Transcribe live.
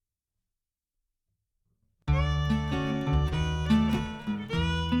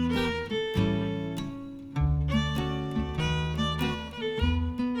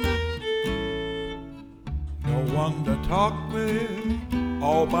talk with,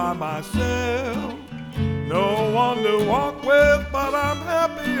 all by myself. No one to walk with, but I'm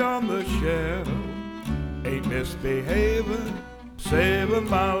happy on the shelf. Ain't misbehaving, saving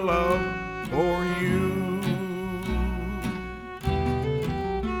my love for you.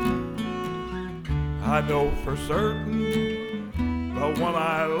 I know for certain the one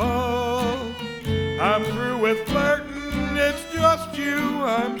I love, I'm through with flirting, it's just you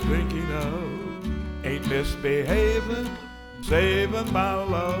I'm thinking of. Ain't misbehaving, saving my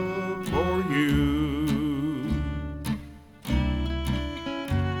love for you.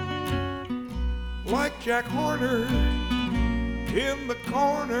 Like Jack Horner in the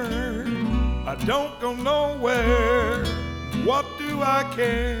corner, I don't go nowhere, what do I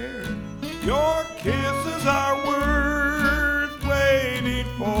care? Your kisses are worth waiting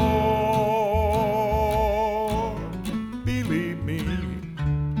for. Believe me,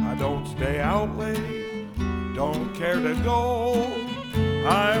 I don't stay out late, don't care to go.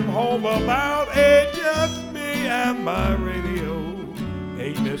 I'm home about 8, just me and my radio.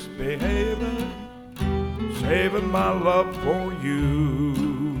 Ain't misbehaving, saving my love for you.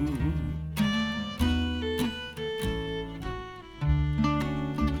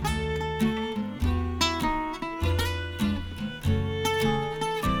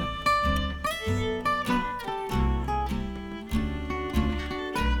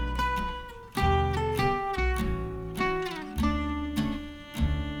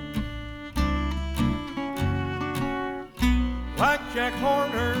 Like Jack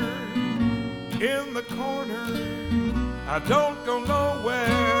Horner in the corner, I don't go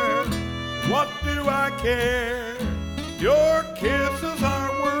nowhere, what do I care? Your kisses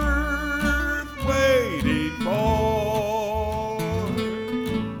are worth waiting for.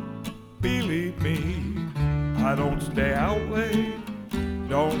 Believe me, I don't stay out late,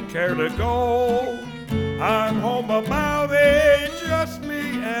 don't care to go. I'm home about 8, just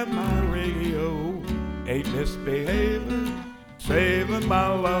me and my radio. Ain't misbehaving, saving my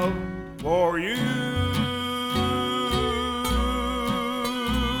love for you.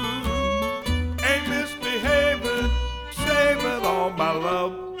 Ain't misbehaving, saving all my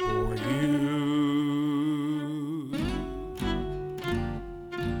love